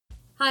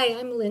Hi,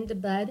 I'm Linda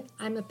Budd.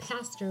 I'm a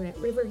pastor at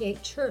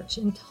Rivergate Church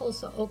in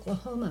Tulsa,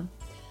 Oklahoma.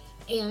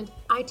 And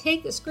I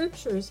take the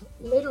scriptures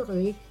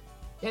literally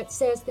that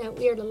says that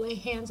we are to lay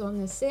hands on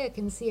the sick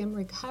and see them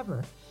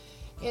recover.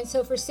 And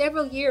so for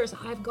several years,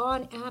 I've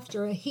gone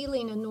after a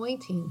healing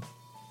anointing.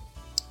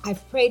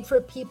 I've prayed for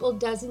people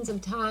dozens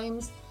of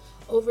times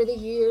over the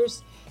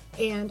years,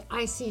 and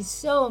I see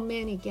so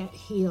many get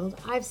healed.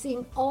 I've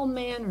seen all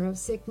manner of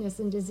sickness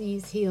and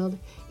disease healed.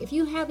 If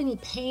you have any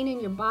pain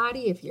in your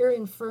body, if you're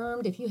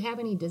infirmed, if you have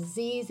any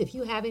disease, if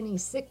you have any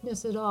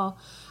sickness at all,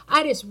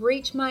 I just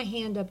reach my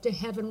hand up to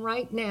heaven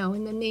right now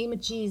in the name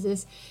of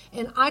Jesus,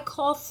 and I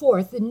call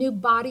forth the new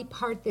body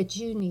part that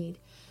you need.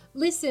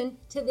 Listen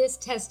to this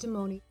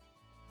testimony.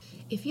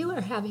 If you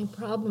are having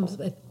problems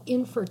with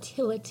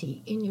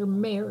infertility in your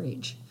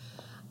marriage,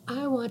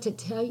 I want to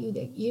tell you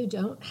that you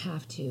don't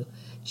have to.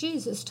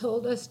 Jesus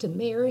told us to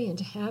marry and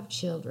to have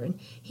children.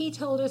 He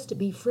told us to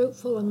be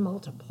fruitful and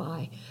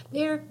multiply.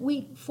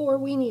 Therefore,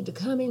 we need to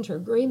come into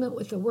agreement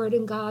with the Word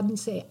of God and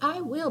say,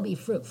 I will be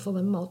fruitful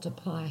and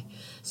multiply.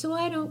 So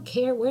I don't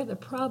care where the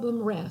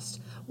problem rests,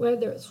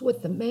 whether it's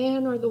with the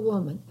man or the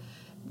woman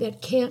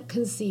that can't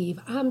conceive.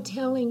 I'm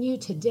telling you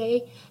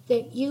today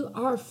that you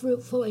are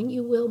fruitful and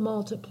you will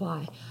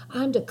multiply.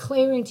 I'm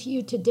declaring to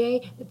you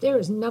today that there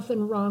is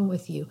nothing wrong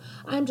with you.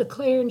 I'm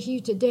declaring to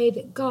you today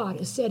that God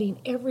is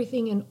setting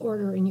everything in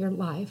order in your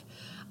life.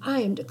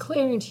 I am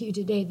declaring to you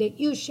today that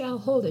you shall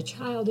hold a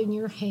child in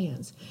your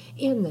hands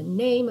in the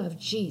name of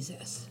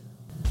Jesus.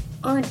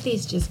 Aren't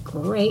these just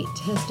great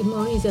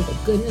testimonies of the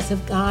goodness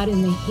of God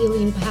and the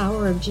healing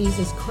power of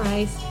Jesus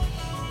Christ?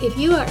 If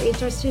you are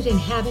interested in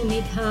having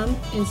me come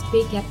and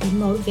speak at a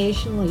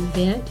motivational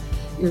event,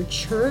 your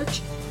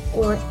church,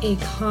 or a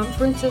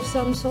conference of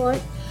some sort,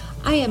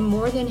 I am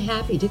more than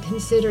happy to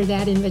consider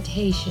that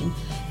invitation.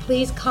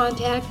 Please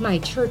contact my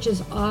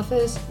church's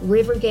office,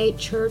 Rivergate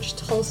Church,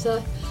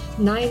 Tulsa,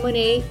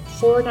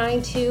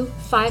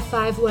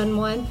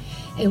 918-492-5511,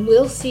 and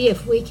we'll see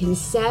if we can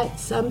set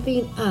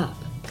something up.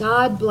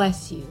 God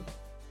bless you.